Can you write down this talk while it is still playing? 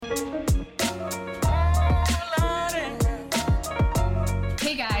Hey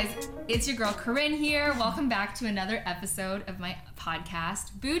guys, it's your girl Corinne here. Welcome back to another episode of my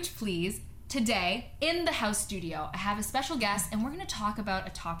podcast, Booch Please. Today, in the house studio, I have a special guest, and we're going to talk about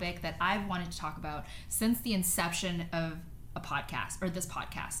a topic that I've wanted to talk about since the inception of a podcast, or this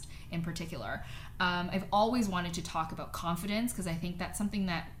podcast in particular. I've always wanted to talk about confidence because I think that's something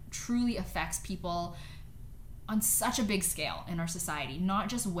that truly affects people on such a big scale in our society. Not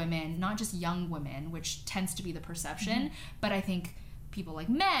just women, not just young women, which tends to be the perception, but I think people like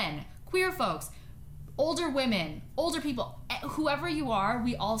men, queer folks, older women, older people, whoever you are,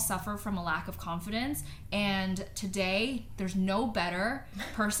 we all suffer from a lack of confidence. And today, there's no better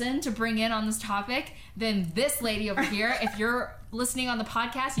person to bring in on this topic than this lady over here. If you're listening on the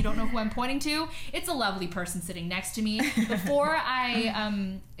podcast, you don't know who I'm pointing to, it's a lovely person sitting next to me. Before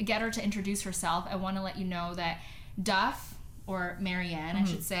I get her to introduce herself, I want to let you know that Duff, or Marianne, I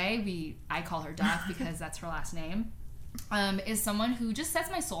should say, I call her Duff because that's her last name, is someone who just sets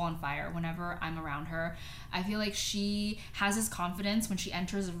my soul on fire whenever I'm around her. I feel like she has this confidence when she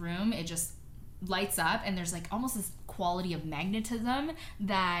enters a room, it just lights up, and there's like almost this quality of magnetism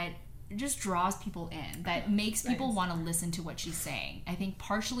that just draws people in, that makes people want to listen to what she's saying. I think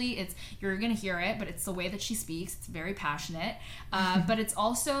partially it's, you're gonna hear it, but it's the way that she speaks. It's very passionate, but it's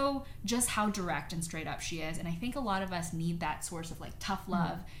also just how direct and straight up she is. And I think a lot of us need that source of like tough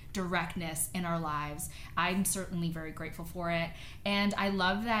love, directness in our lives. I'm certainly very grateful for it. And I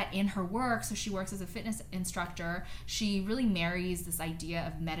love that in her work, so she works as a fitness instructor, she really marries this idea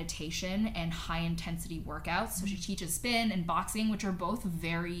of meditation and high intensity workouts. So she teaches spin and boxing, which are both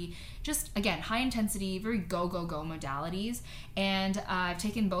very, just again, high intensity, very go modalities. And I've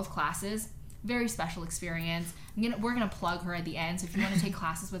taken both classes. Very special experience. We're gonna plug her at the end, so if you want to take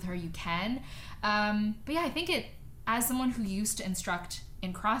classes with her, you can. But yeah, I think as someone who used to instruct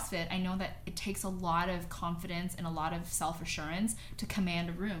in CrossFit, I know that it takes a lot of confidence and a lot of self-assurance to command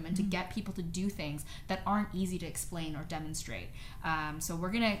a room and to get people to do things that aren't easy to explain or demonstrate. So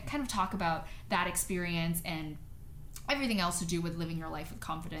we're gonna kind of talk about that experience and everything else to do with living your life with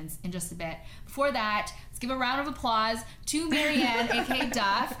confidence in just a bit. Before that, let's give a round of applause to Marianne, aka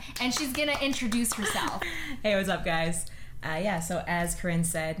Duff, and she's gonna introduce herself. Hey, what's up, guys? So as Corinne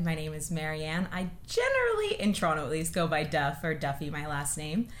said, my name is Marianne. I generally, in Toronto at least, go by Duff or Duffy, my last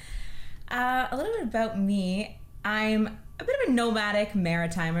name. A little bit about me. I'm a bit of a nomadic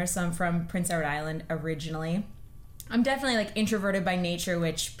maritimer, so I'm from Prince Edward Island originally. I'm definitely like introverted by nature,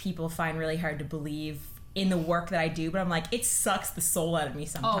 which people find really hard to believe in the work that I do, but I'm like, it sucks the soul out of me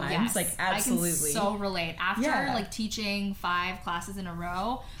sometimes. Oh, yes. Like, absolutely. I can so relate. After like teaching 5 classes in a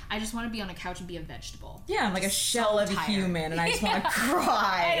row, I just want to be on a couch and be a vegetable. Yeah, I'm like a shell of a human, and I just want to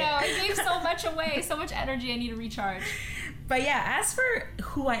cry. I know, I gave so much away, so much energy, I need to recharge. But yeah, as for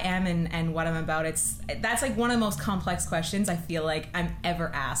who I am and what I'm about, that's like one of the most complex questions I feel like I'm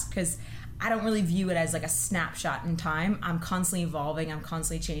ever asked, because I don't really view it as like a snapshot in time. I'm constantly evolving. I'm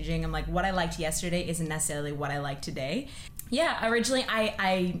constantly changing. I'm like, what I liked yesterday isn't necessarily what I like today. Yeah, originally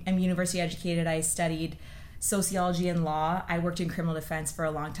I am university educated. I studied sociology and law. I worked in criminal defense for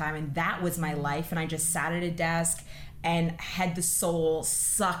a long time, and that was my life. And I just sat at a desk and had the soul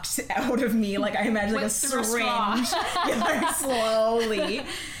sucked out of me. Like I imagine like a syringe, like slowly.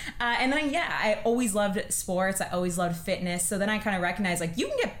 And then, yeah, I always loved sports. I always loved fitness. So then I kind of recognized, like, you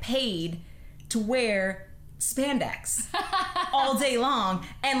can get paid to wear spandex all day long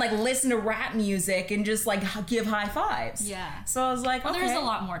and like listen to rap music and just like give high fives. Yeah. So I was like, well, okay, there's a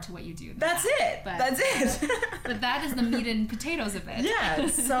lot more to what you do. That's it. But that is the meat and potatoes of it. Yeah.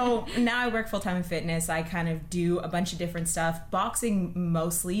 So now I work full time in fitness. I kind of do a bunch of different stuff, boxing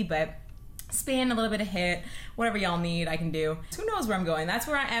mostly, but spin, a little bit of hit, whatever y'all need, I can do. Who knows where I'm going? That's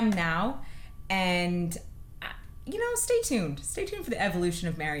where I am now. And stay tuned. Stay tuned for the evolution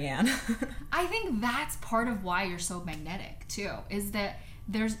of Marianne. I think that's part of why you're so magnetic, too, is that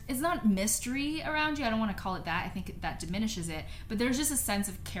it's not mystery around you. I don't want to call it that. I think that diminishes it. But there's just a sense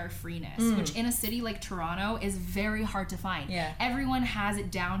of carefreeness, which in a city like Toronto is very hard to find. Yeah. Everyone has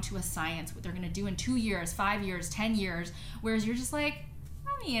it down to a science, what they're going to do in 2 years, 5 years, 10 years, whereas you're just like,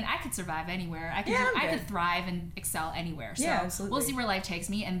 I could survive anywhere. I could thrive and excel anywhere. So yeah, absolutely. We'll see where life takes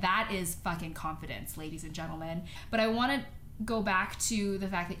me, and that is fucking confidence, ladies and gentlemen. But I want to go back to the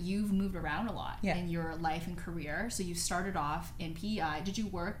fact that you've moved around a lot in your life and career. So you started off in PEI. Did you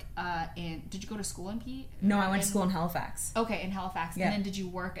work did you go to school in PEI? No, I went to school in Halifax. Okay, in Halifax. Yeah. And then did you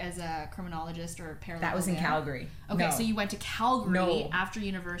work as a criminologist or paralegal? That was in Calgary. Okay, so you went to Calgary after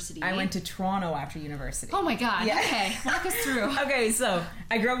university. I went to Toronto after university. Oh my God. Yeah. Okay, walk us through. Okay, so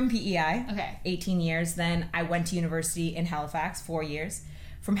I grew up in PEI. Okay. 18 years. Then I went to university in Halifax, 4 years.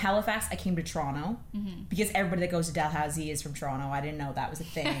 From Halifax, I came to Toronto Mm-hmm. because everybody that goes to Dalhousie is from Toronto. I didn't know that was a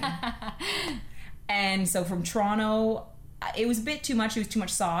thing. And so from Toronto, it was a bit too much. It was too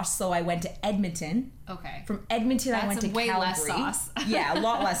much sauce. So I went to Edmonton. Okay. From Edmonton, I went to way Calgary. less sauce. Yeah, a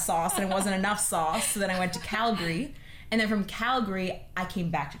lot less sauce, and it wasn't enough sauce. So then I went to Calgary. And then from Calgary, I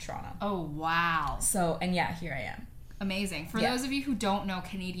came back to Toronto. Oh, wow. So, and yeah, here I am. Amazing. For those of you who don't know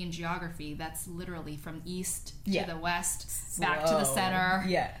Canadian geography, that's literally from east to the west, back to the center.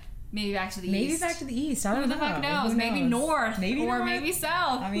 Yeah. Maybe back to the east. Maybe back to the east. I don't know. Who the fuck knows? Maybe north. Maybe or north? Maybe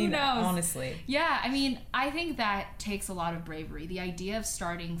south. I mean, who knows? Honestly. Yeah, I mean, I think that takes a lot of bravery. The idea of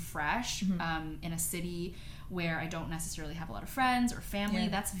starting fresh in a city where I don't necessarily have a lot of friends or family,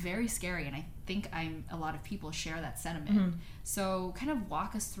 that's very scary. And I think a lot of people share that sentiment. So kind of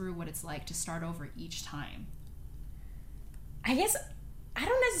walk us through what it's like to start over each time. I guess I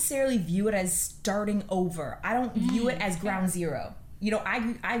don't necessarily view it as starting over. I don't view it as ground zero. You know,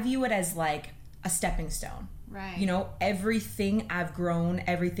 I view it as like a stepping stone. Right. You know, everything I've grown,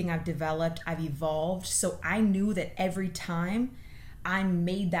 everything I've developed, I've evolved. So I knew that every time I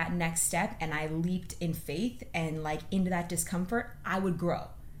made that next step and I leaped in faith and like into that discomfort, I would grow.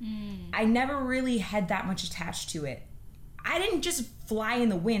 I never really had that much attached to it. I didn't just fly in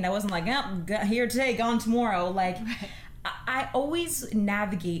the wind. I wasn't like, oh, here today, gone tomorrow. Like, I always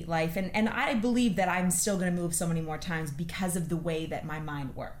navigate life, and I believe that I'm still going to move so many more times because of the way that my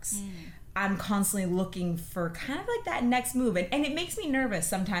mind works. I'm constantly looking for kind of like that next move, and it makes me nervous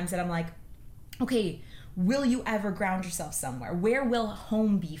sometimes that I'm like, okay, will you ever ground yourself somewhere? Where will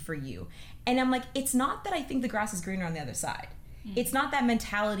home be for you? And I'm like, it's not that I think the grass is greener on the other side. It's not that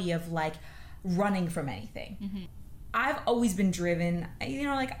mentality of like running from anything. I've always been driven, you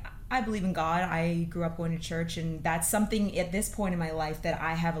know, like I believe in God. I grew up going to church, and that's something at this point in my life that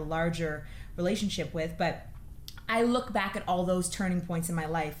I have a larger relationship with. But I look back at all those turning points in my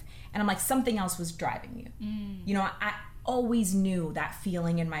life, and I'm like, something else was driving you. You know, I always knew that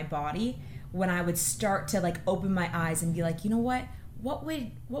feeling in my body when I would start to like open my eyes and be like, you know what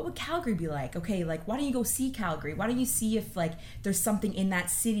would Calgary be like? Okay, like why don't you go see Calgary? Why don't you see if like there's something in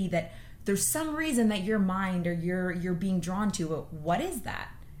that city that there's some reason that your mind or you're being drawn to. What is that?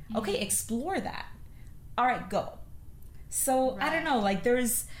 Okay, explore that. All right, go. So I don't know, like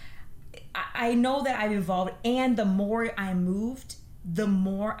I know that I've evolved, and the more I moved, the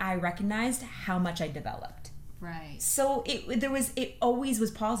more I recognized how much I developed. Right. So it always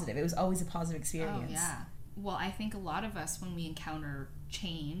was positive. It was always a positive experience. Oh yeah. Well, I think a lot of us, when we encounter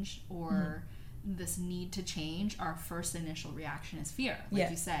change or this need to change, our first initial reaction is fear.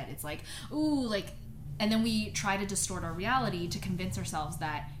 Like you said, it's like, ooh, like, and then we try to distort our reality to convince ourselves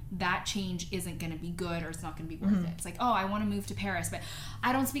that change isn't going to be good or it's not going to be worth it. It's like, oh, I want to move to Paris, but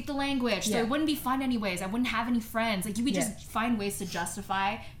I don't speak the language, so it wouldn't be fun anyways. I wouldn't have any friends. Like, you would just find ways to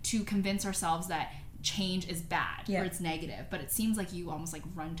justify, to convince ourselves that change is bad or it's negative. But it seems like you almost like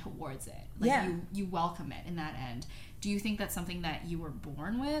run towards it. Like you welcome it in that end. Do you think that's something that you were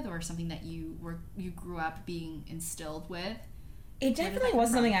born with, or something that you grew up being instilled with? It definitely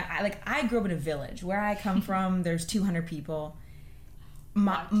wasn't something I grew up in a village. Where I come from, there's 200 people.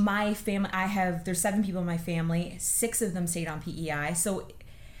 My family, there's 7 people in my family. 6 of them stayed on PEI. So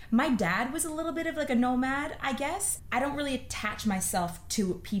my dad was a little bit of like a nomad, I guess. I don't really attach myself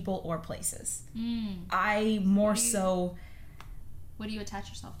to people or places. I more so... What do you attach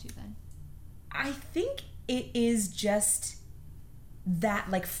yourself to then? I think it is just that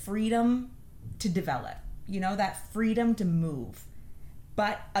like freedom to develop, you know, that freedom to move.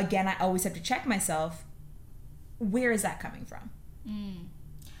 But again, I always have to check myself, where is that coming from?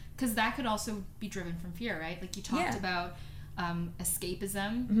 Because that could also be driven from fear, right? Like you talked about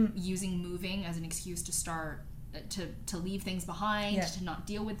escapism, using moving as an excuse to start to leave things behind, to not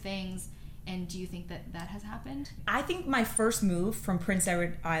deal with things. And do you think that has happened? I think my first move from Prince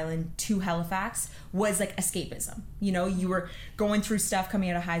Edward Island to Halifax was like escapism. You know, you were going through stuff coming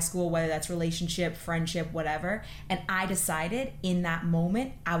out of high school, whether that's relationship, friendship, whatever. And I decided in that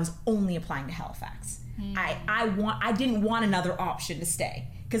moment I was only applying to Halifax. I didn't want another option to stay,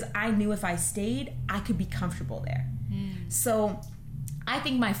 because I knew if I stayed, I could be comfortable there. So I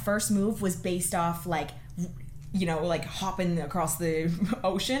think my first move was based off like, you know, like hopping across the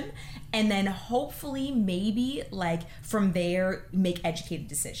ocean, and then hopefully maybe like from there make educated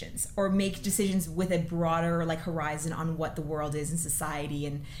decisions, or make decisions with a broader like horizon on what the world is and society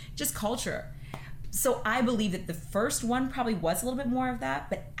and just culture. So I believe that the first one probably was a little bit more of that,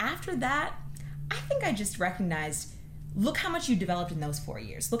 but after that, I think I just recognized, look how much you developed in those 4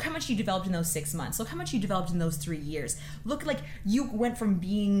 years. Look how much you developed in those 6 months. Look how much you developed in those 3 years. Look, like you went from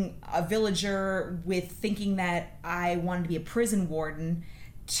being a villager with thinking that I wanted to be a prison warden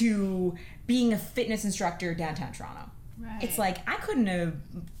to being a fitness instructor downtown Toronto. Right. It's like, I couldn't have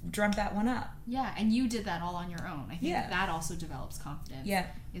dreamt that one up. Yeah, and you did that all on your own. I think Yeah. that also develops confidence. Yeah.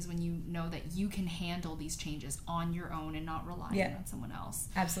 Is when you know that you can handle these changes on your own and not relying on someone else.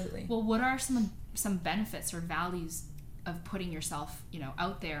 Absolutely. Well, what are some benefits or values of putting yourself, you know,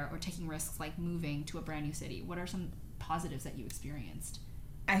 out there or taking risks like moving to a brand new city? What are some positives that you experienced?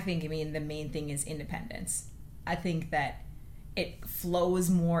 I think, the main thing is independence. I think that it flows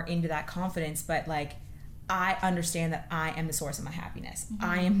more into that confidence, but like, I understand that I am the source of my happiness. Mm-hmm.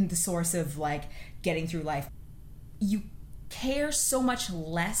 I am the source of like getting through life. You care so much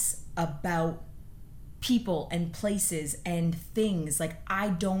less about people and places and things. Like, I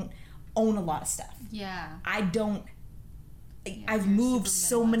don't own a lot of stuff. Yeah. I've moved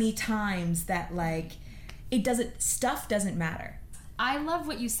so many times that like stuff doesn't matter. I love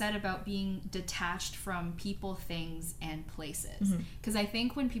what you said about being detached from people, things, and places. Because I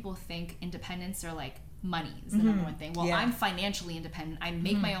think when people think independence, they're like, money is the number one thing. Well, I'm financially independent. I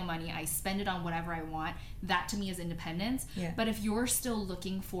make my own money. I spend it on whatever I want. That to me is independence. Yeah. But if you're still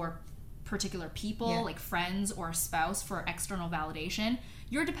looking for particular people, like friends or a spouse, for external validation,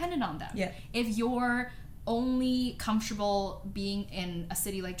 you're dependent on them. Yeah. If you're only comfortable being in a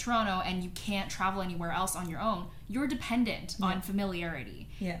city like Toronto and you can't travel anywhere else on your own, you're dependent on familiarity.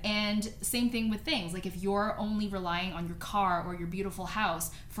 Yeah. And same thing with things. Like, if you're only relying on your car or your beautiful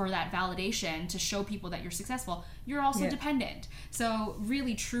house for that validation to show people that you're successful, you're also dependent. So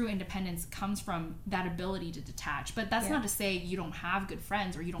really, true independence comes from that ability to detach. But that's not to say you don't have good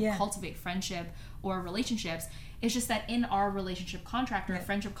friends or you don't cultivate friendship or relationships. It's just that in our relationship contract or a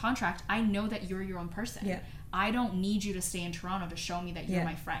friendship contract, I know that you're your own person. Yeah. I don't need you to stay in Toronto to show me that you're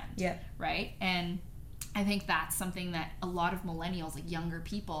my friend. Yeah. Right? And I think that's something that a lot of millennials, like younger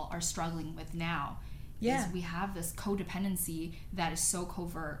people, are struggling with now. Yeah. Is we have this codependency that is so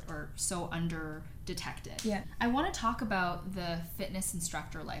covert or so under detected. Yeah. I want to talk about the fitness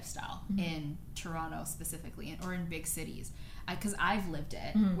instructor lifestyle in Toronto specifically, or in big cities, because I've lived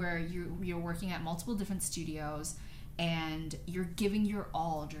it, where you're working at multiple different studios and you're giving your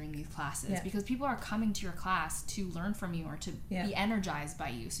all during these classes because people are coming to your class to learn from you or to be energized by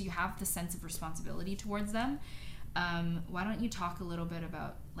you. So you have the sense of responsibility towards them. Why don't you talk a little bit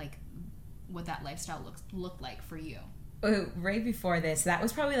about like what that lifestyle looked like for you? Right before this, that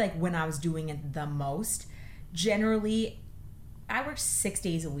was probably like when I was doing it the most. Generally, I worked 6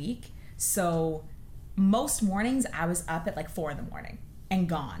 days a week, so most mornings I was up at like 4 a.m. and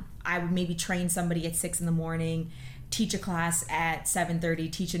gone. I would maybe train somebody at 6 a.m, teach a class at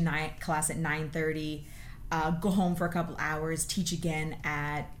 7:30, teach a class at 9:30, go home for a couple hours, teach again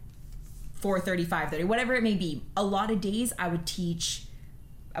at 4:30, 5:30, whatever it may be. A lot of days I would teach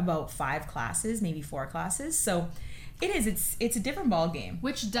about 5 classes, maybe 4 classes. So it's a different ball game.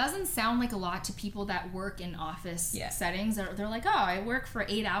 Which doesn't sound like a lot to people that work in office settings. They're like, oh, I work for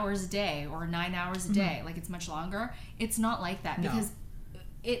 8 hours a day or 9 hours a day. Like, it's much longer. It's not like that because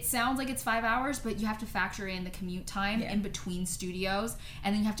it sounds like it's 5 hours, but you have to factor in the commute time in between studios,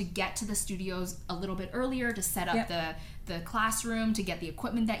 and then you have to get to the studios a little bit earlier to set up the classroom, to get the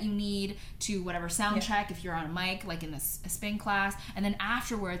equipment that you need, to whatever sound check if you're on a mic, like in a spin class, and then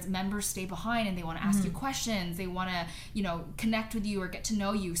afterwards members stay behind and they want to ask you questions, they want to connect with you or get to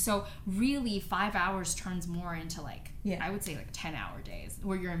know you. So really 5 hours turns more into like I would say like 10-hour days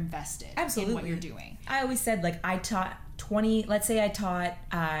where you're invested in what you're doing. I always said, like, I taught 20, let's say I taught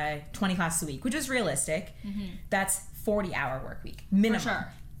 20 classes a week, which is realistic. That's 40-hour work week minimum. For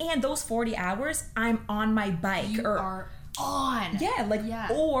sure. And those 40 hours, I'm on my bike. You are on. Yeah, like,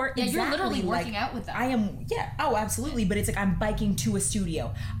 or exactly, you're literally working out with them. I am, oh, absolutely. But it's like I'm biking to a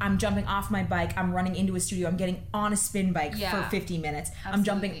studio. I'm jumping off my bike. I'm running into a studio. I'm getting on a spin bike for 50 minutes. Absolutely. I'm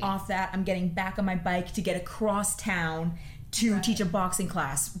jumping off that. I'm getting back on my bike to get across town to teach a boxing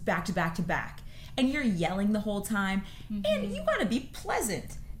class back to back to back. And you're yelling the whole time. And you want to be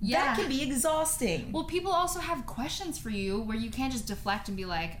pleasant. That can be exhausting. Well, people also have questions for you where you can't just deflect and be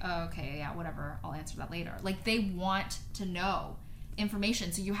like, oh, okay, yeah, whatever, I'll answer that later. Like, they want to know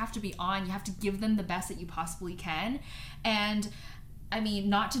information, so you have to be on, you have to give them the best that you possibly can. And I mean,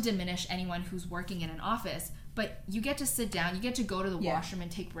 not to diminish anyone who's working in an office, but you get to sit down, you get to go to the washroom and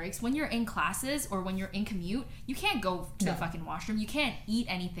take breaks. When you're in classes or when you're in commute, you can't go to the fucking washroom, you can't eat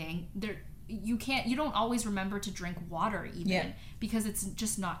anything. You don't always remember to drink water even because it's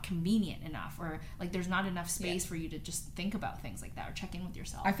just not convenient enough, or like there's not enough space for you to just think about things like that or check in with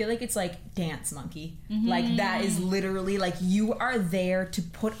yourself. I feel like it's like Dance Monkey. Like, that is literally like you are there to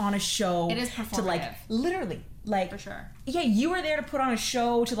put on a show. It is performative. To like literally like for sure. Yeah, you are there to put on a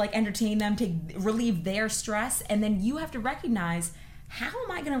show to like entertain them, to relieve their stress, and then you have to recognize how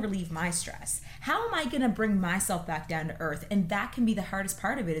am I going to relieve my stress? How am I going to bring myself back down to earth? And that can be the hardest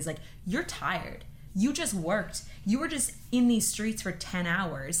part of it, is like, you're tired. You just worked. You were just in these streets for 10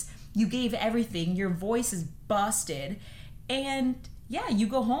 hours. You gave everything. Your voice is busted. And yeah, you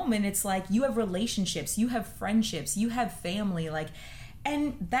go home and it's like, you have relationships, you have friendships, you have family, like,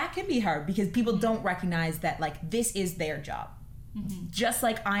 and that can be hard because people don't recognize that, like, this is their job. Mm-hmm. Just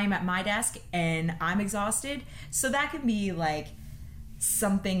like I'm at my desk and I'm exhausted. So that can be like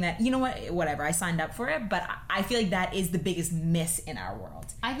something that, you know what, whatever, I signed up for it, but I feel like that is the biggest miss in our world.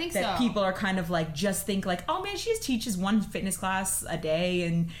 I think that so. People are kind of like, just think like, oh man, she just teaches one fitness class a day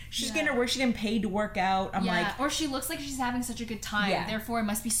and she's getting paid to work out. I'm like, or she looks like she's having such a good time, therefore it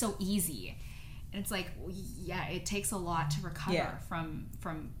must be so easy. And it's like, yeah, it takes a lot to recover from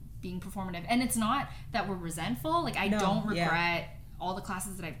being performative. And it's not that we're resentful. Like, I don't regret all the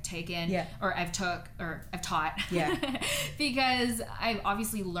classes that I've taken or I've taught because I've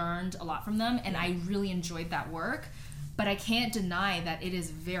obviously learned a lot from them and I really enjoyed that work, but I can't deny that it is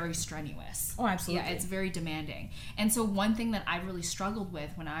very strenuous. Oh, absolutely. Yeah, it's very demanding. And so one thing that I really struggled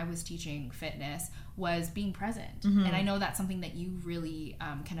with when I was teaching fitness was being present. Mm-hmm. And I know that's something that you really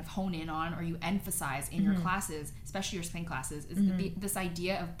kind of hone in on, or you emphasize in your classes, especially your spin classes, is this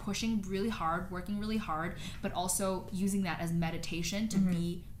idea of pushing really hard, working really hard, but also using that as meditation to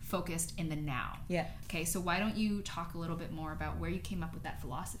be focused in the now. Yeah. Okay, so why don't you talk a little bit more about where you came up with that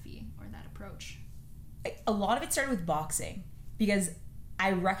philosophy or that approach? A lot of it started with boxing because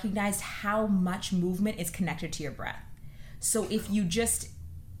I recognized how much movement is connected to your breath. So if you just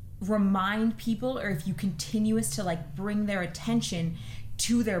remind people, or if you continuous to like bring their attention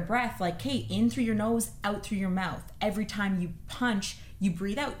to their breath, like, hey, in through your nose, out through your mouth. Every time you punch, you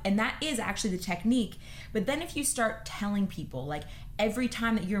breathe out. And that is actually the technique. But then if you start telling people, like, every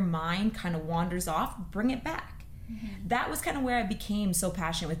time that your mind kind of wanders off, bring it back. Mm-hmm. That was kind of where I became so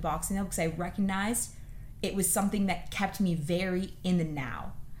passionate with boxing, though, because I recognized it was something that kept me very in the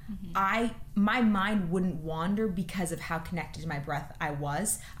now. Mm-hmm. My mind wouldn't wander because of how connected to my breath I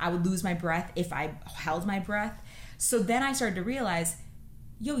was. I would lose my breath if I held my breath. So then I started to realize,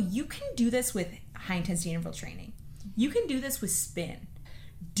 you can do this with high intensity interval training. You can do this with spin.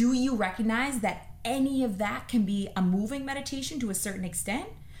 Do you recognize that any of that can be a moving meditation to a certain extent?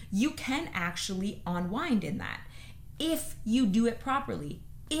 You can actually unwind in that if you do it properly.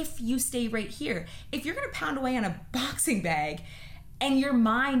 If you stay right here. If you're going to pound away on a boxing bag and your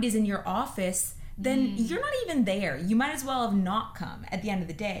mind is in your office, then you're not even there. You might as well have not come at the end of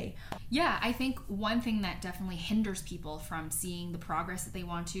the day. Yeah, I think one thing that definitely hinders people from seeing the progress that they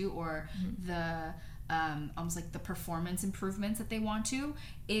want to, or the almost like the performance improvements that they want to,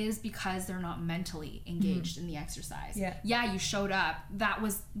 is because they're not mentally engaged in the exercise. Yeah, you showed up. That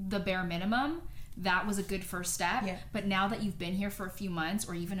was the bare minimum. That was a good first step. But now that you've been here for a few months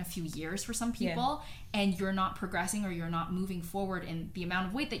or even a few years for some people, and you're not progressing, or you're not moving forward in the amount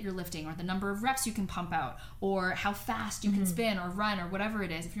of weight that you're lifting, or the number of reps you can pump out, or how fast you can spin or run, or whatever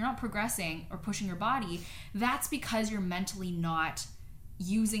it is, if you're not progressing or pushing your body, that's because you're mentally not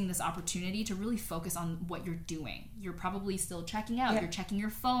using this opportunity to really focus on what you're doing. You're probably still checking out. You're checking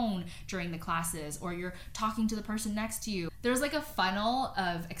your phone during the classes, or you're talking to the person next to you. There's like a funnel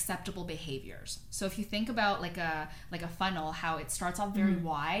of acceptable behaviors. So if you think about like a funnel, how it starts off very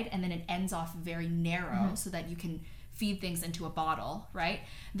wide and then it ends off very narrow so that you can feed things into a bottle, right?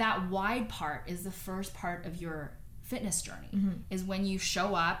 That wide part is the first part of your fitness journey, is when you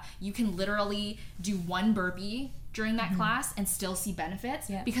show up. You can literally do one burpee during that class and still see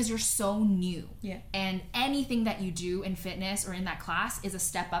benefits because you're so new. And anything that you do in fitness or in that class is a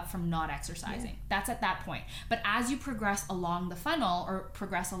step up from not exercising. That's at that point. But as you progress along the funnel, or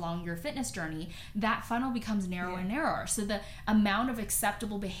progress along your fitness journey, that funnel becomes narrower and narrower. So the amount of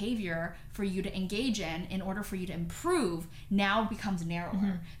acceptable behavior for you to engage in order for you to improve, now becomes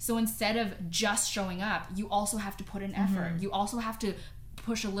narrower. So instead of just showing up, you also have to put in effort. You also have to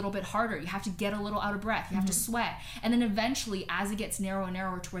push a little bit harder. You have to get a little out of breath. You have to sweat. And then eventually, as it gets narrower and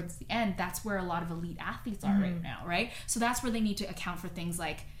narrower towards the end, that's where a lot of elite athletes are right now, right? So that's where they need to account for things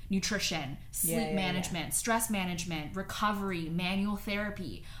like nutrition, sleep management, stress management, recovery, manual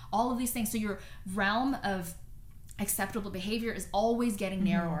therapy, all of these things. So your realm of acceptable behavior is always getting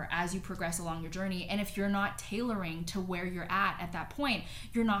narrower as you progress along your journey. And if you're not tailoring to where you're at that point,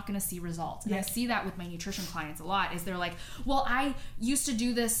 you're not going to see results. And I see that with my nutrition clients a lot, is they're like, well, I used to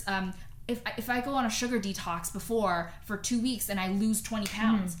do this, if I go on a sugar detox before for 2 weeks and I lose 20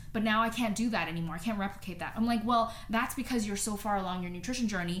 pounds, but now I can't do that anymore. I can't replicate that. I'm like, well, that's because you're so far along your nutrition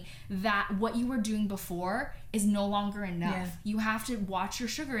journey that what you were doing before is no longer enough. Yeah. You have to watch your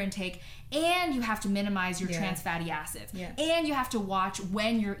sugar intake, and you have to minimize your trans fatty acids. And you have to watch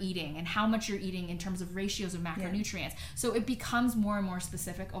when you're eating and how much you're eating in terms of ratios of macronutrients. So it becomes more and more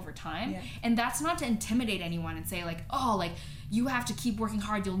specific over time. And that's not to intimidate anyone and say like, oh, like you have to keep working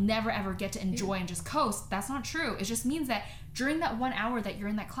hard. You'll never ever get to enjoy and just coast. That's not true. It just means that during that 1 hour that you're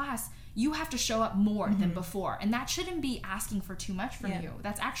in that class, you have to show up more than before. And that shouldn't be asking for too much from you.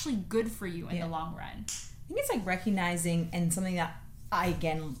 That's actually good for you in the long run. I think it's like recognizing, and something that I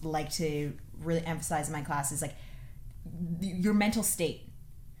again like to really emphasize in my class is like your mental state.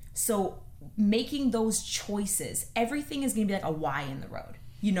 So making those choices, everything is going to be like a Y in the road.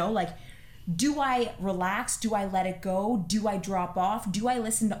 You know, like, do I relax? Do I let it go? Do I drop off? Do I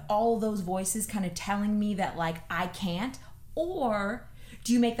listen to all those voices kind of telling me that like I can't? Or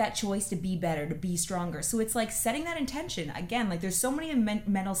do you make that choice to be better, to be stronger? So it's like setting that intention. Again, like there's so many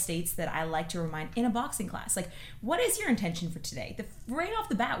mental states that I like to remind in a boxing class. Like, what is your intention for today? Right off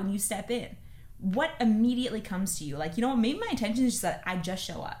the bat when you step in, what immediately comes to you? Like, you know what, maybe my intention is just that I just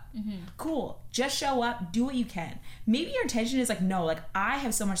show up. Cool. Just show up, do what you can. Maybe your intention is like, no, like I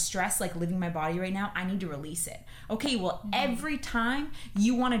have so much stress like living my body right now, I need to release it. Okay, well, every time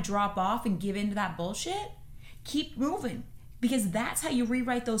you want to drop off and give into that bullshit, keep moving. Because that's how you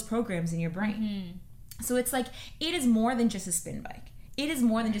rewrite those programs in your brain. So it's like, it is more than just a spin bike. It is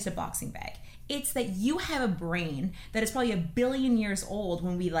more than just a boxing bag. It's that you have a brain that is probably 1 billion years old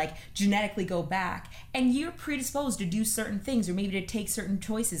when we like genetically go back, and you're predisposed to do certain things, or maybe to take certain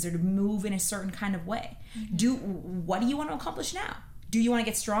choices, or to move in a certain kind of way. What do you want to accomplish now? Do you want to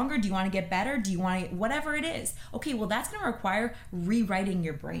get stronger? Do you want to get better? Do you want to, whatever it is? Okay, well, that's going to require rewriting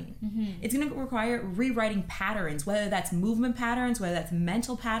your brain. It's going to require rewriting patterns, whether that's movement patterns, whether that's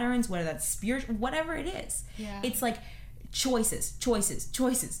mental patterns, whether that's spiritual, whatever it is. It's like choices.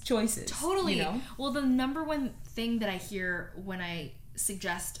 Totally. You know? Well, the number one thing that I hear when I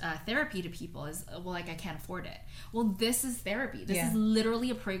suggest therapy to people is, well, like I can't afford it. Well, this is therapy. This is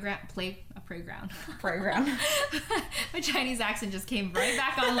literally a playground. My Chinese accent just came right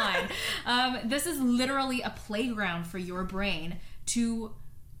back online. This is literally a playground for your brain to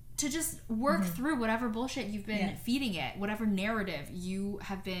just work through whatever bullshit you've been feeding it, whatever narrative you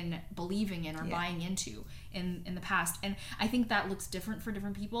have been believing in or buying into in the past. And I think that looks different for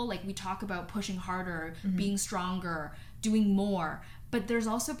different people. Like, we talk about pushing harder, being stronger, doing more, but there's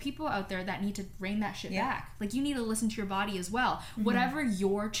also people out there that need to rein that shit back. Like, you need to listen to your body as well. Whatever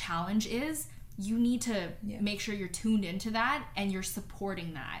your challenge is, you need to make sure you're tuned into that and you're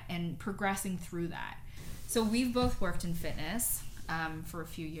supporting that and progressing through that. So we've both worked in fitness for a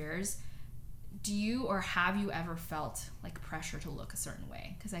few years. Do you, or have you ever felt like pressure to look a certain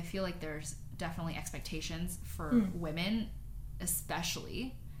way? Because I feel like there's definitely expectations for women,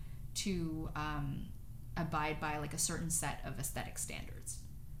 especially, to abide by like a certain set of aesthetic standards.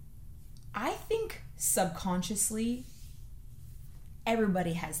 I think subconsciously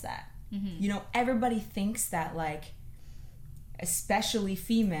everybody has that. You know, everybody thinks that, like, especially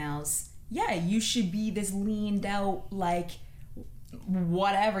females, you should be this leaned out, like,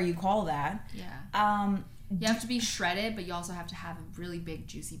 whatever you call that. You have to be shredded, but you also have to have a really big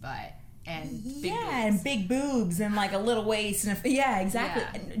juicy butt and big boobs. And big boobs and like a little waist and exactly.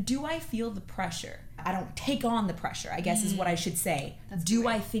 And do I feel the pressure? I don't take on the pressure, I guess is what I should say. Do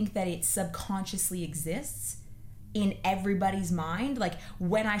I think that it subconsciously exists in everybody's mind? Like,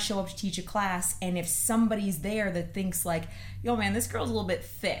 when I show up to teach a class, and if somebody's there that thinks like, yo man, this girl's a little bit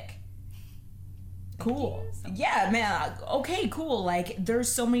thick, cool. Yeah, man. Okay, cool. Like,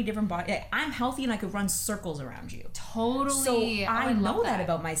 there's so many different bodies. I'm healthy and I could run circles around you. Totally. So I know that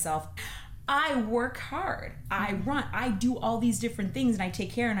about myself. I work hard. I run. I do all these different things, and I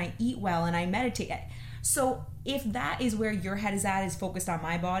take care, and I eat well, and I meditate. So if that is where your head is at, is focused on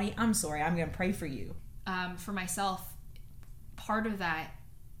my body, I'm sorry. I'm going to pray for you. For myself, part of that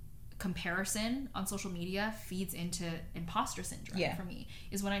comparison on social media feeds into imposter syndrome for me.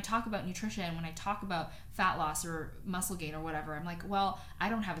 Is when I talk about nutrition, when I talk about fat loss or muscle gain or whatever, I'm like, well, I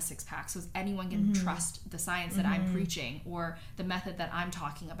don't have a six-pack, so anyone can trust the science that I'm preaching or the method that I'm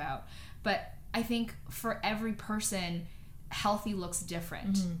talking about. But I think for every person, healthy looks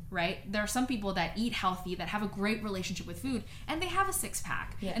different, right? There are some people that eat healthy, that have a great relationship with food, and they have a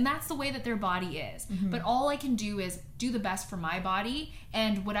six-pack, and that's the way that their body is. But all I can do is do the best for my body,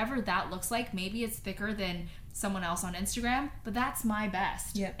 and whatever that looks like, maybe it's thicker than someone else on Instagram, but that's my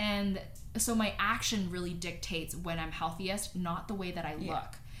best. And so my action really dictates when I'm healthiest, not the way that I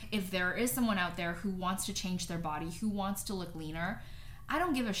look. if there is someone out there who wants to change their body, who wants to look leaner, I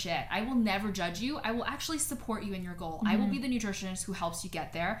don't give a shit. I will never judge you. I will actually support you in your goal. I will be the nutritionist who helps you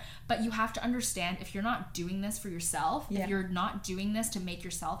get there. But you have to understand, if you're not doing this for yourself, if you're not doing this to make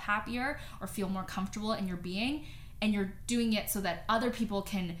yourself happier or feel more comfortable in your being, and you're doing it so that other people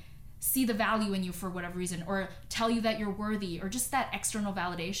can see the value in you for whatever reason, or tell you that you're worthy, or just that external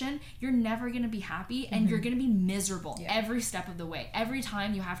validation, you're never going to be happy, and you're going to be miserable every step of the way. Every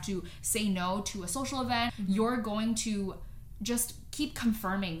time you have to say no to a social event, you're going to just keep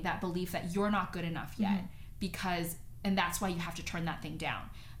confirming that belief that you're not good enough yet, and that's why you have to turn that thing down.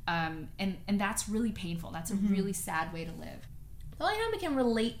 And that's really painful. That's a really sad way to live. The only time I can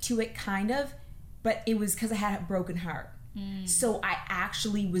relate to it, kind of, but it was because I had a broken heart. So I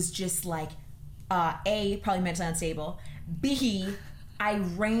actually was just like, A, probably mentally unstable. B, I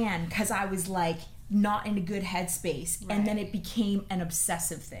ran because I was like not in a good headspace. Right. And then it became an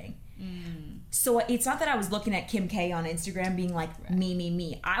obsessive thing. So it's not that I was looking at Kim K on Instagram being like,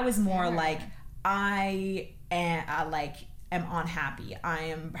 me. I was more like, I am unhappy. I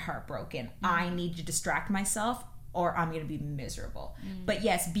am heartbroken. I need to distract myself, or I'm going to be miserable. But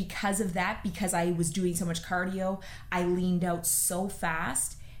yes, because of that, because I was doing so much cardio, I leaned out so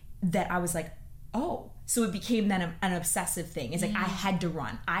fast that I was like, oh. So it became then an obsessive thing. It's like, I had to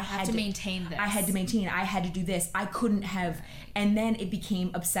run. I had to maintain this. I had to maintain. I had to do this. I couldn't have. And then it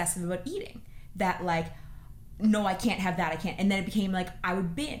became obsessive about eating. That like, no, I can't have that. I can't. And then it became like, I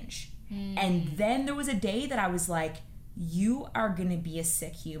would binge. And then there was a day that I was like, you are going to be a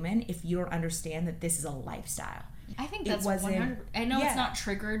sick human if you don't understand that this is a lifestyle. I think that's 100%. I know it's not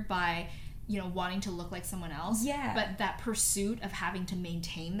triggered by, wanting to look like someone else. Yeah. But that pursuit of having to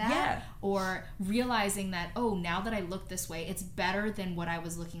maintain that. Yeah. Or realizing that, oh, now that I look this way, it's better than what I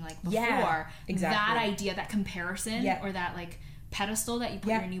was looking like before. Yeah, exactly. That idea, that comparison, or that like pedestal that you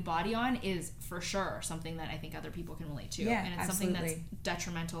put your new body on is for sure something that I think other people can relate to. Yeah, and it's something that's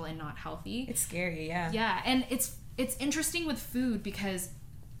detrimental and not healthy. It's scary, yeah. Yeah, and it's interesting with food because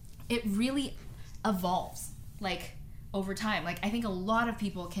it really evolves. Like over time. Like I think a lot of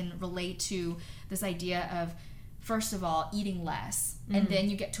people can relate to this idea of, first of all, eating less, and then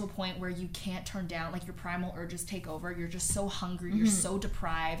you get to a point where you can't turn down, like your primal urges take over. You're just so hungry, you're so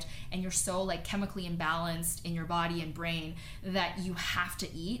deprived, and you're so like chemically imbalanced in your body and brain that you have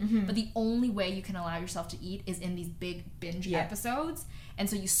to eat. But the only way you can allow yourself to eat is in these big binge episodes. And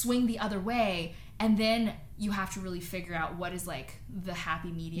so you swing the other way, and then you have to really figure out what is like the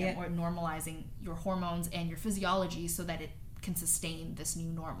happy medium, or normalizing your hormones and your physiology so that it can sustain this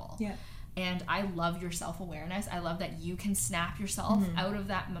new normal. And I love your self-awareness. I love that you can snap yourself out of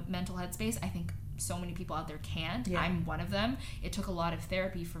that mental headspace. I think so many people out there can't. I'm one of them. It took a lot of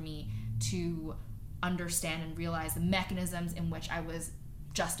therapy for me to understand and realize the mechanisms in which I was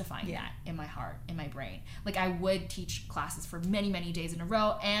justifying that in my heart, in my brain. Like I would teach classes for many, many days in a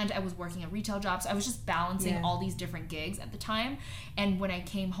row, and I was working a retail job. So I was just balancing all these different gigs at the time. And when I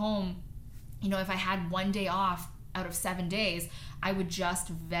came home, if I had one day off out of 7 days, I would just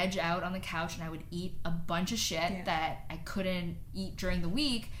veg out on the couch and I would eat a bunch of shit that I couldn't eat during the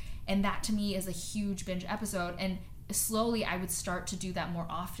week. And that to me is a huge binge episode. And slowly I would start to do that more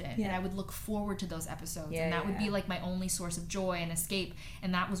often, and I would look forward to those episodes, and that would be like my only source of joy and escape,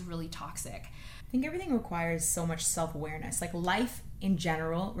 and that was really toxic. I think everything requires so much self-awareness. Like life in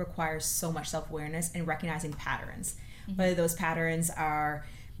general requires so much self-awareness and recognizing patterns, whether those patterns are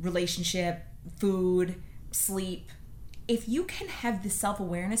relationship, food, sleep. If you can have the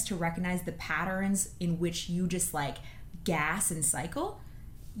self-awareness to recognize the patterns in which you just like gas and cycle,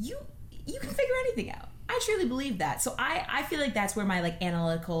 you can figure anything out. I truly believe that. So I feel like that's where my like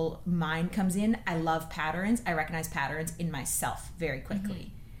analytical mind comes in. I love patterns. I recognize patterns in myself very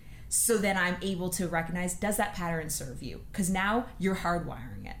quickly. So then I'm able to recognize, does that pattern serve you? Because now you're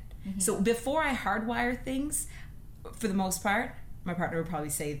hardwiring it. So before I hardwire things, for the most part, my partner would probably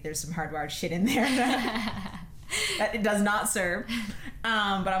say there's some hardwired shit in there that it does not serve.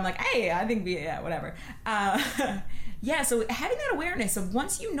 But I'm like, hey, I think whatever. So having that awareness of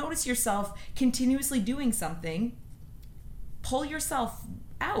once you notice yourself continuously doing something, pull yourself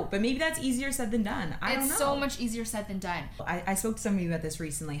out. But maybe that's easier said than done. I don't know. It's so much easier said than done. I spoke to somebody about this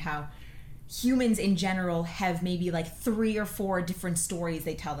recently, how humans in general have maybe like 3 or 4 different stories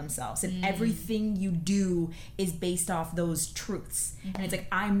they tell themselves, and everything you do is based off those truths. And it's like,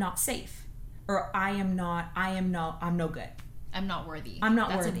 I'm not safe, or I'm no good. I'm not worthy. That's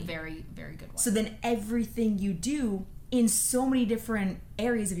worthy. That's a very, very good one. So then everything you do in so many different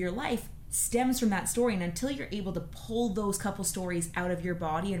areas of your life stems from that story. And until you're able to pull those couple stories out of your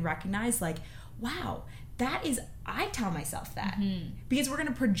body and recognize like, wow, that is, I tell myself that because we're going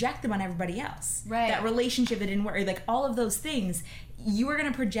to project them on everybody else. Right. That relationship that didn't work, like all of those things, you are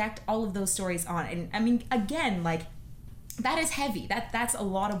going to project all of those stories on. And I mean, again, like that is heavy. That's a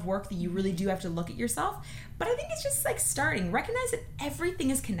lot of work that you really do have to look at yourself. But I think it's just like starting. Recognize that everything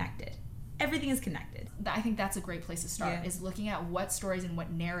is connected. Everything is connected. I think that's a great place to start, is looking at what stories and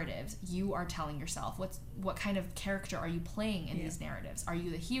what narratives you are telling yourself. What kind of character are you playing in these narratives? Are you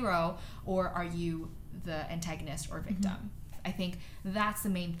the hero or are you the antagonist or victim? I think that's the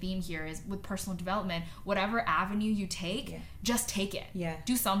main theme here is with personal development, whatever avenue you take, just take it. Yeah.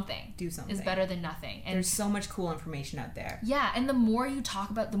 Do something. Is better than nothing. And there's so much cool information out there. Yeah, and the more you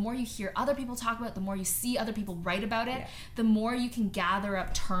talk about, the more you hear other people talk about, the more you see other people write about it, the more you can gather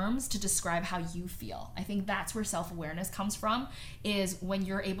up terms to describe how you feel. I think that's where self-awareness comes from, is when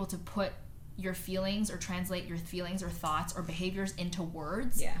you're able to put your feelings or translate your feelings or thoughts or behaviors into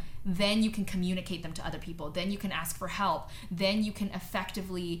words, then you can communicate them to other people. Then you can ask for help. Then you can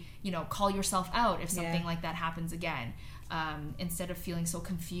effectively, call yourself out if something like that happens again. Instead of feeling so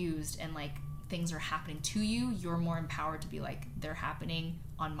confused and like things are happening to you, you're more empowered to be like, they're happening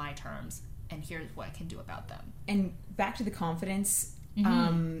on my terms and here's what I can do about them. And back to the confidence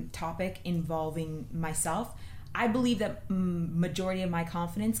topic involving myself, I believe that majority of my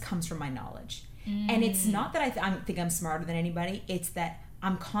confidence comes from my knowledge. And it's not that I think I'm smarter than anybody. It's that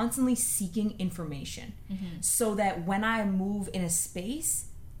I'm constantly seeking information so that when I move in a space,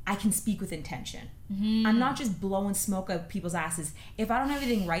 I can speak with intention. I'm not just blowing smoke up people's asses. If I don't have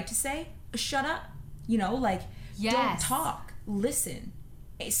anything right to say, shut up. Don't talk. Listen.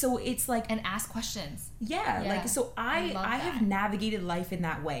 So it's like, and ask questions. So I have navigated life in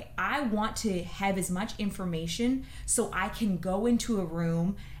that way. I want to have as much information so I can go into a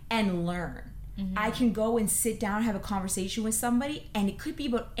room and learn. I can go and sit down, have a conversation with somebody, and it could be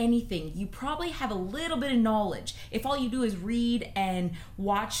about anything. You probably have a little bit of knowledge. If all you do is read and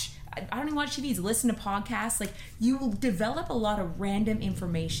watch, I don't even watch TVs, listen to podcasts, like you will develop a lot of random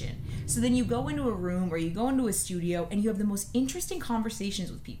information. So then you go into a room or you go into a studio and you have the most interesting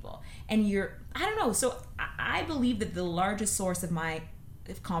conversations with people. And so I believe that the largest source of my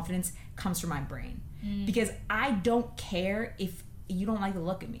confidence comes from my brain. Because I don't care if you don't like the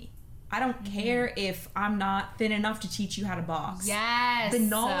look of me. I don't care if I'm not thin enough to teach you how to box. Yes. The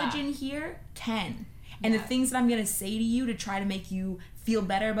knowledge in here can. And the things that I'm going to say to you to try to make you feel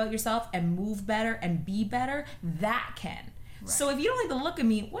better about yourself and move better and be better, that can. Right. So if you don't like the look of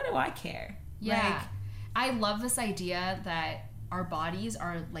me, what do I care? Yeah. I love this idea that our bodies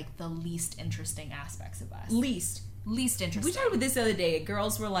are like the least interesting aspects of us. Least interesting. We talked about this the other day.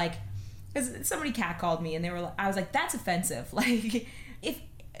 Girls were like, because somebody catcalled me and I was like, that's offensive. Like, if...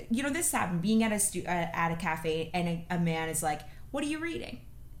 this happened, being at a cafe and a man is like, what are you reading?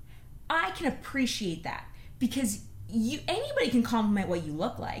 I can appreciate that because anybody can compliment what you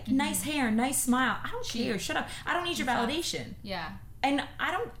look like. Nice hair, nice smile. I don't care. Shut up. I don't need your validation. Yeah. And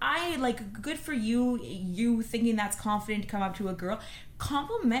good for you thinking that's confident to come up to a girl.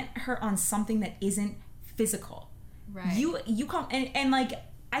 Compliment her on something that isn't physical. Right.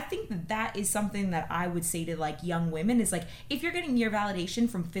 I think that is something that I would say to like young women is like, if you're getting your validation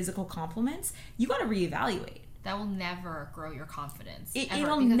from physical compliments, you got to reevaluate. That will never grow your confidence.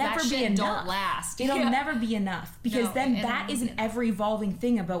 It'll never be enough. Don't last. It'll never be enough because that is an ever evolving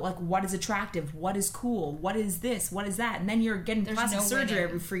thing about like what is attractive, what is cool, what is this, what is that, and then you're getting plastic surgery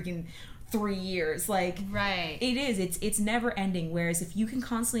every freaking 3 years. Like, right. It is. It's never ending. Whereas if you can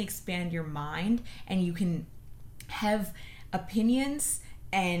constantly expand your mind and you can have opinions.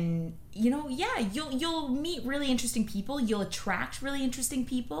 And you'll meet really interesting people, you'll attract really interesting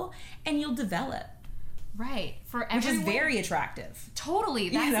people, and you'll develop. Right. For everyone, which is very attractive. Totally.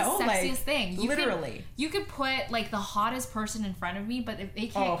 That's the sexiest thing. You could put like the hottest person in front of me, but if they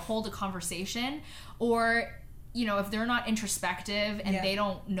can't hold a conversation, or if they're not introspective and they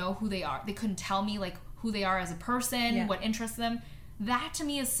don't know who they are, they couldn't tell me like who they are as a person, what interests them. That to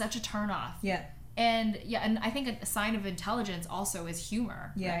me is such a turnoff. Yeah. And I think a sign of intelligence also is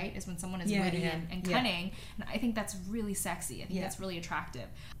humor, right? Is when someone is witty and cunning. And I think that's really sexy. I think that's really attractive.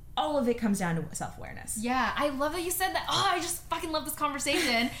 All of it comes down to self-awareness. Yeah, I love that you said that. Oh, I just fucking love this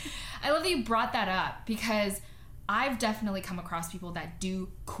conversation. I love that you brought that up because I've definitely come across people that do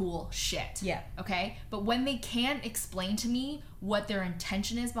cool shit. Yeah. Okay? But when they can't explain to me what their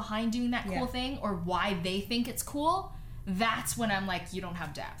intention is behind doing that cool thing or why they think it's cool, that's when I'm like, you don't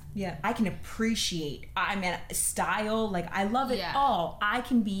have depth. Yeah, I can appreciate, I mean, style, like, I love it Yeah. all. I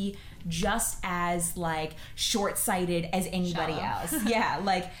can be just as, like, short-sighted as anybody Shallow. else. Yeah,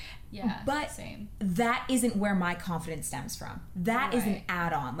 like, Yeah, but same. that isn't where my confidence stems from. That is an Right.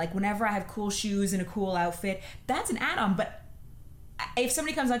 add-on. Like, whenever I have cool shoes and a cool outfit, that's an add-on. But if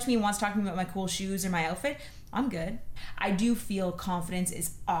somebody comes up to me and wants to talk to me about my cool shoes or my outfit, I'm good. I do feel confidence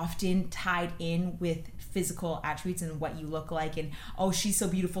is often tied in with physical attributes and what you look like, and oh, she's so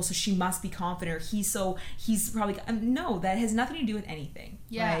beautiful, so she must be confident, or he's probably, no, that has nothing to do with anything.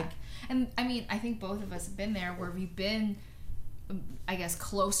 Yeah. Like, And I mean, I think both of us have been there where we've been, I guess,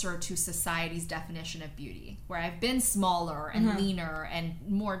 closer to society's definition of beauty, where I've been smaller and leaner and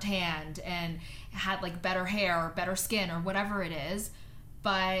more tanned and had like better hair or better skin or whatever it is,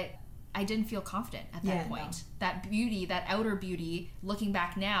 but I didn't feel confident at that point. No. That beauty, that outer beauty, looking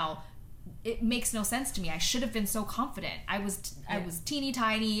back now, it makes no sense to me. I should have been so confident. I was teeny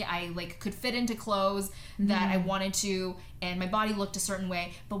tiny. I like could fit into clothes that I wanted to, and my body looked a certain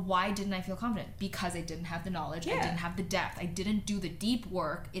way. But why didn't I feel confident? Because I didn't have the knowledge. I didn't have the depth. I didn't do the deep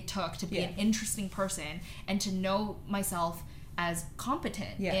work it took to be an interesting person and to know myself as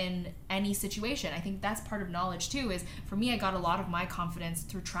competent in any situation. I think that's part of knowledge too. Is for me, I got a lot of my confidence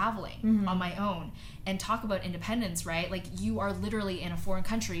through traveling on my own. And talk about independence, right? Like, you are literally in a foreign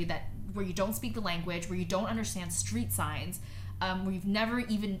country where you don't speak the language, where you don't understand street signs, where you've never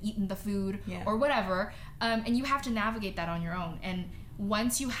even eaten the food or whatever, and you have to navigate that on your own. And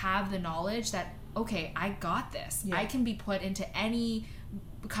once you have the knowledge that, okay, I got this, I can be put into any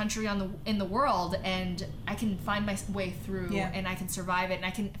country in the world, and I can find my way through, and I can survive it, and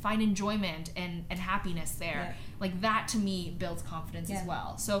I can find enjoyment and happiness there. Like, that to me builds confidence as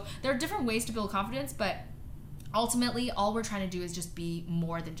well. So there are different ways to build confidence, but ultimately, all we're trying to do is just be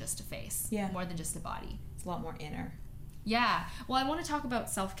more than just a face, more than just a body. it's a lot more inner. Yeah. Well, I want to talk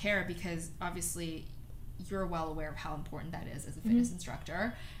about self-care because obviously you're well aware of how important that is as a fitness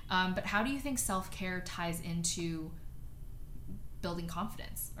instructor. But how do you think self-care ties into building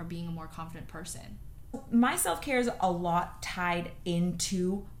confidence or being a more confident person? My self-care is a lot tied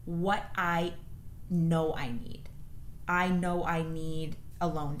into what I know I need. I know I need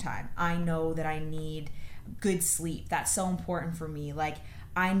alone time. I know that I need good sleep. That's so important for me. Like,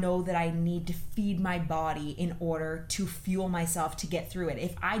 I know that I need to feed my body in order to fuel myself to get through it.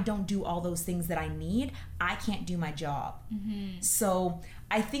 If I don't do all those things that I need, I can't do my job. So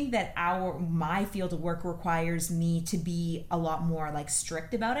I think that my field of work requires me to be a lot more like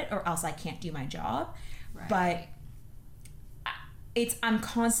strict about it, or else I can't do my job. But I'm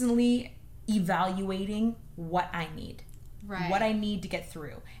constantly evaluating what I need, what I need to get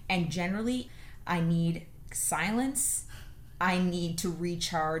through. And generally, I need silence. I need to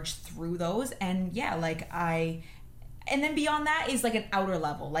recharge through those. And and then beyond that is like an outer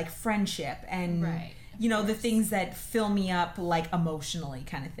level, like friendship and, the things that fill me up, like emotionally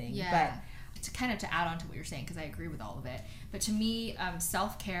kind of thing. Yeah. But to add on to what you're saying, because I agree with all of it. But to me,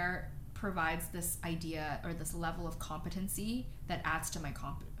 self-care provides this idea or this level of competency that adds to my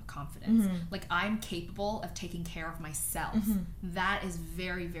confidence. Like, I'm capable of taking care of myself. That is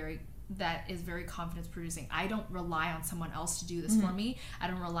very, very confidence producing. I don't rely on someone else to do this for me. I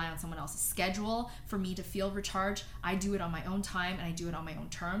don't rely on someone else's schedule for me to feel recharged. I do it on my own time, and I do it on my own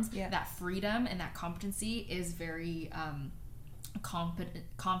terms. That freedom and that competency is very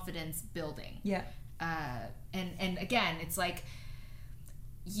confidence building. And again, it's like,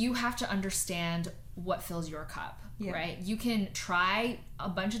 you have to understand what fills your cup, right? You can try a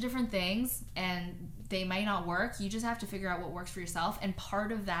bunch of different things and they might not work. You just have to figure out what works for yourself. And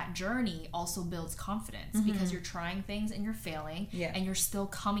part of that journey also builds confidence because you're trying things and you're failing and you're still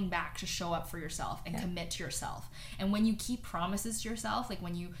coming back to show up for yourself and commit to yourself. And when you keep promises to yourself, like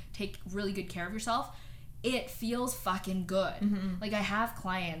when you take really good care of yourself, it feels fucking good. Like, I have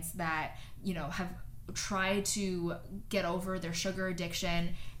clients that, have try to get over their sugar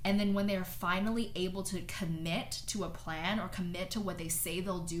addiction, and then when they're finally able to commit to a plan or commit to what they say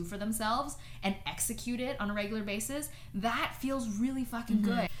they'll do for themselves and execute it on a regular basis, that feels really fucking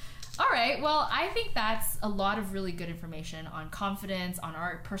good. All right, well, I think that's a lot of really good information on confidence, on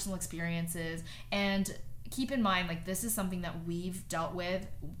our personal experiences, and keep in mind, like, this is something that we've dealt with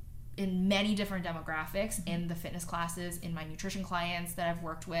in many different demographics in the fitness classes, in my nutrition clients that I've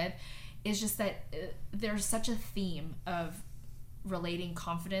worked with. Is just that there's such a theme of relating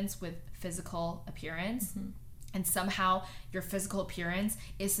confidence with physical appearance. And somehow your physical appearance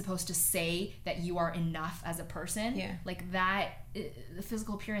is supposed to say that you are enough as a person. Like, that, the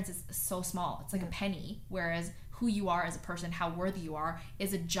physical appearance is so small. It's like a penny. Whereas who you are as a person, how worthy you are,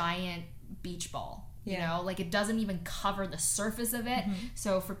 is a giant beach ball. You know, like it doesn't even cover the surface of it.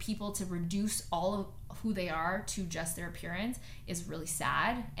 So for people to reduce all of who they are to just their appearance is really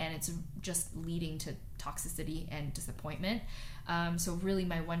sad, and it's just leading to toxicity and disappointment. So really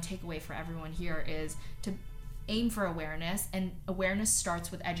my one takeaway for everyone here is to aim for awareness, and awareness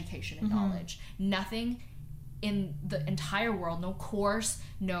starts with education and knowledge. Nothing in the entire world, no course,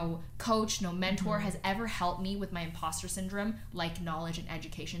 no coach, no mentor has ever helped me with my imposter syndrome like knowledge and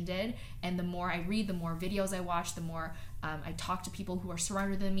education did. And the more I read, the more videos I watch, the more I talk to people who are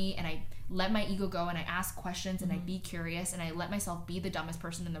smarter than me, and I let my ego go and I ask questions and I be curious and I let myself be the dumbest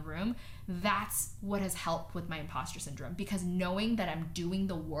person in the room. That's what has helped with my imposter syndrome, because knowing that I'm doing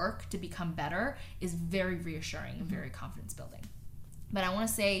the work to become better is very reassuring and very confidence building. But I want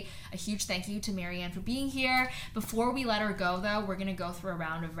to say a huge thank you to Marianne for being here. Before we let her go, though, we're going to go through a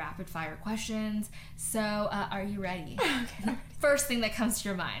round of rapid fire questions. So, are you ready? Okay. First thing that comes to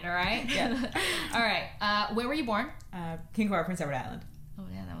your mind, all right? Yeah. All right. Where were you born? King Court, Prince Edward Island. Oh,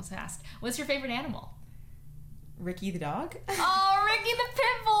 yeah, that was fast. What's your favorite animal? Ricky the dog. Oh, Ricky the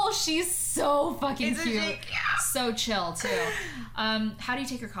pit bull. She's so fucking cute. So chill, too. How do you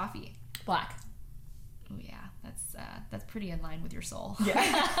take your coffee? Black. Oh, yeah. That's pretty in line with your soul.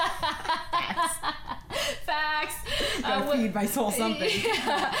 Yeah. Facts. Gotta feed my soul something.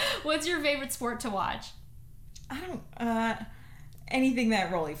 Yeah. What's your favorite sport to watch? I don't, anything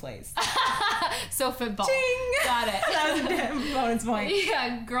that Rolly plays. So football. Ching! Got it. That was a bonus point.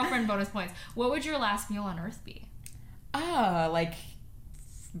 Yeah, girlfriend bonus points. What would your last meal on Earth be? Like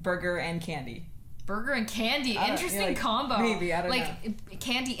burger and candy. Burger and candy. Interesting combo. Maybe, I don't know. Like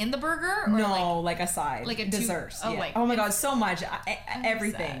candy in the burger? Or no, like a side. Like a dessert. Oh, yeah. like, oh my god, so much.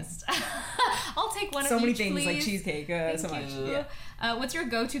 Everything. I'll take one so of many each, things, please. like cheesecake. So Thank much. you. Yeah. What's your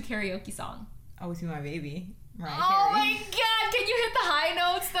go-to karaoke song? Always Be My Baby. Mariah Oh Carey. my god, can you hit the high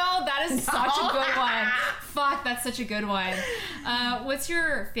notes though? That is such a good one. Fuck, that's such a good one. What's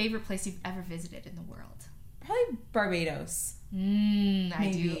your favorite place you've ever visited in the world? Probably Barbados. I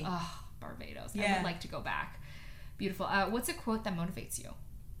do. Oh, Barbados. I Yeah. would like to go back. Beautiful. What's a quote that motivates you?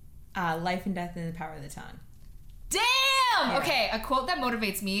 Life and death in the power of the tongue. Damn! Yeah. Okay, a quote that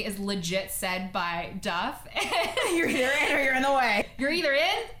motivates me is legit said by Duff. You're either in or you're in the way. You're either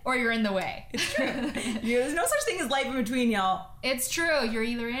in or you're in the way. It's true. There's no such thing as life in between, y'all. It's true. You're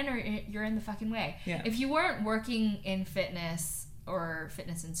either in or you're in the fucking way. Yeah. If you weren't working in fitness or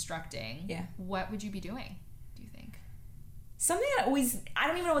fitness instructing, what would you be doing, do you think? Something that I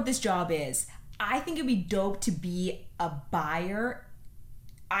don't even know what this job is. I think it'd be dope to be a buyer.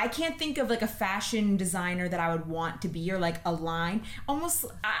 I can't think of like a fashion designer that I would want to be, or like a line. Almost,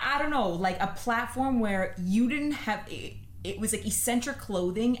 I don't know, like a platform where you didn't have... It was like eccentric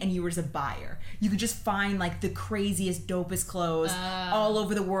clothing and you were just a buyer. You could just find like the craziest, dopest clothes all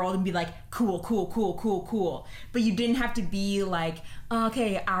over the world and be like, cool, cool, cool, cool, cool. But you didn't have to be like,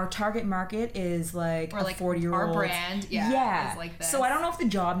 okay, our target market is like or a like 40-year-old. Our brand, yeah. Is like this. So I don't know if the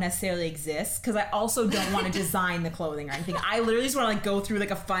job necessarily exists, because I also don't want to design the clothing or anything. I literally just want to like go through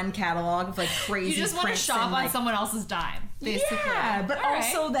like a fun catalog of like crazy You just want to shop on like, someone else's dime, basically. Yeah, but all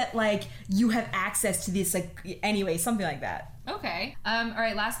also right. that like you have access to this like anyway, something like that. Okay. All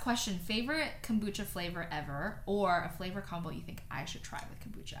right, last question. Favorite kombucha flavor ever, or a flavor combo you think I should try with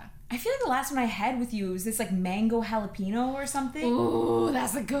kombucha? I feel like the last one I had with you was this like mango jalapeno or something. Ooh,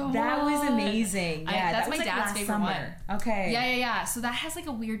 that's a good one. That was amazing. Yeah, that's that was my like dad's last favorite summer. one. Okay. Yeah. So that has like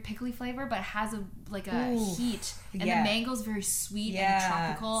a weird pickly flavor, but it has a heat, and the mango's very sweet and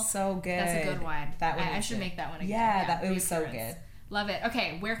tropical. So good. That's a good one. That one I should make that one again. Yeah, it was so good. Love it.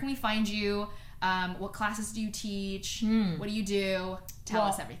 Okay, where can we find you? What classes do you teach? What do you do? Tell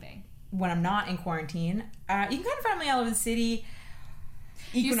us everything. When I'm not in quarantine, you can kind of find me all over the city.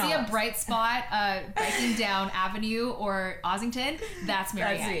 You see a bright spot biking down Avenue or Ossington, that's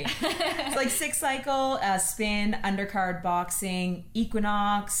Marianne. That's me. It's like 6 Cycle, spin, undercard boxing,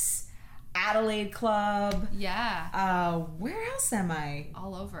 Equinox, Adelaide Club. Yeah. Where else am I?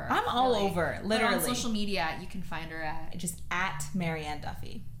 All over. I'm all over, literally. But on social media, you can find her at... Just at Marianne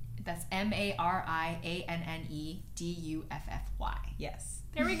Duffy. That's MarianneDuffy. Yes.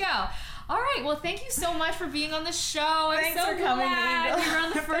 There we go. All right. Well, thank you so much for being on the show. I'm so coming, glad Angel. you were on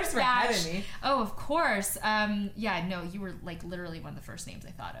the Thanks first for batch. having me. Oh, of course. Yeah, no, you were like literally one of the first names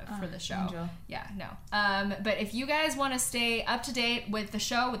I thought of for the show. Angel. Yeah, no. But if you guys want to stay up to date with the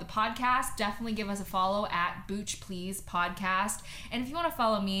show, with the podcast, definitely give us a follow at Booch Please Podcast. And if you want to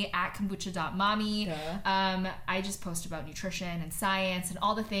follow me at kombucha.mommy, I just post about nutrition and science and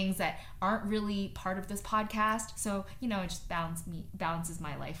all the things that aren't really part of this podcast. So, you know, it just balances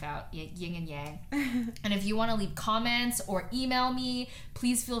my life out, yin and yang. And if you want to leave comments or email me,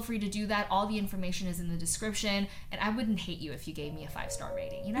 please feel free to do that. All the information is in the description, and I wouldn't hate you if you gave me a 5-star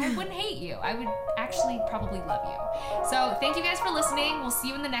rating. You know, I wouldn't hate you. I would actually probably love you. So thank you guys for listening. We'll see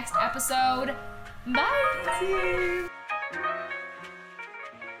you in the next episode. Bye.